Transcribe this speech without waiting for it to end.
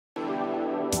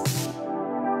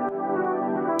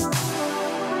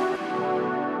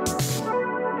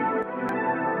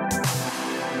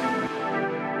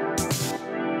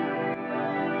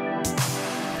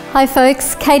Hi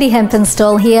folks, Katie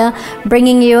Hempenstall here,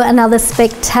 bringing you another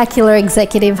spectacular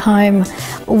executive home.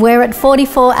 We're at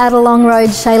 44 Adelong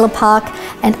Road, Shailer Park,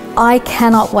 and I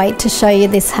cannot wait to show you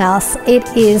this house. It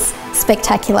is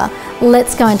spectacular.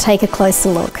 Let's go and take a closer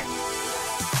look.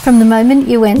 From the moment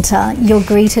you enter, you're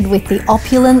greeted with the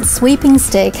opulent sweeping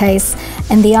staircase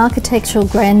and the architectural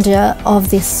grandeur of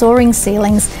the soaring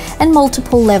ceilings and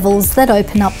multiple levels that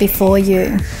open up before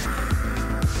you.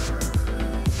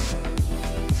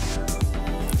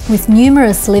 With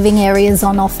numerous living areas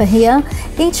on offer here,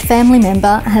 each family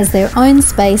member has their own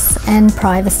space and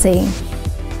privacy.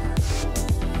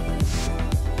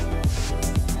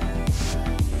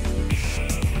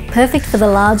 Perfect for the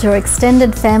large or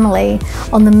extended family,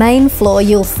 on the main floor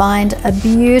you'll find a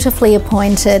beautifully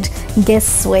appointed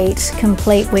guest suite,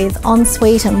 complete with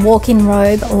ensuite and walk-in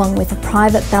robe along with a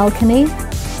private balcony.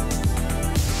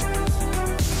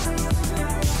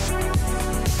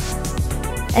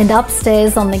 And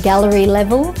upstairs on the gallery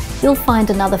level, you'll find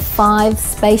another 5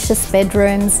 spacious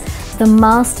bedrooms. The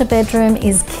master bedroom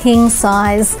is king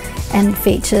size and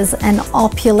features an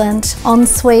opulent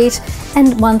ensuite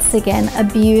and once again a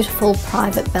beautiful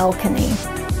private balcony.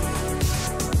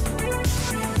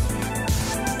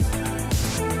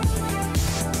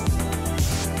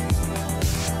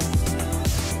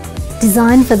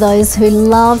 Designed for those who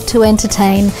love to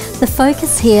entertain, the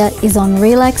focus here is on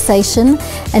relaxation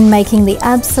and making the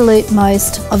absolute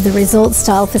most of the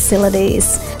resort-style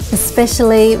facilities,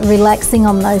 especially relaxing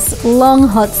on those long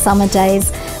hot summer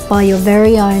days by your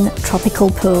very own tropical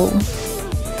pool.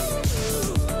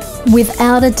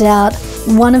 Without a doubt,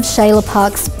 one of Shailer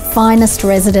Park's finest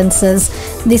residences,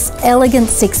 this elegant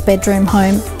 6-bedroom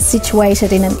home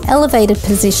situated in an elevated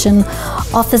position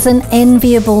offers an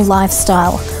enviable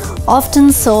lifestyle,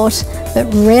 often sought but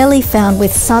rarely found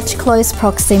with such close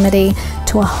proximity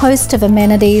to a host of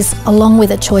amenities along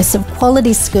with a choice of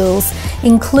quality schools,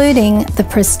 including the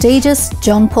prestigious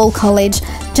John Paul College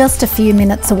just a few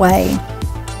minutes away.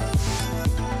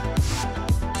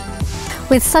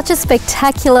 With such a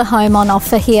spectacular home on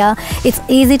offer here, it's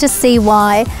easy to see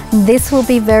why this will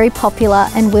be very popular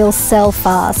and will sell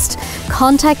fast.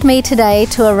 Contact me today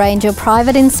to arrange your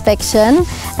private inspection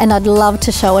and I'd love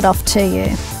to show it off to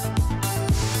you.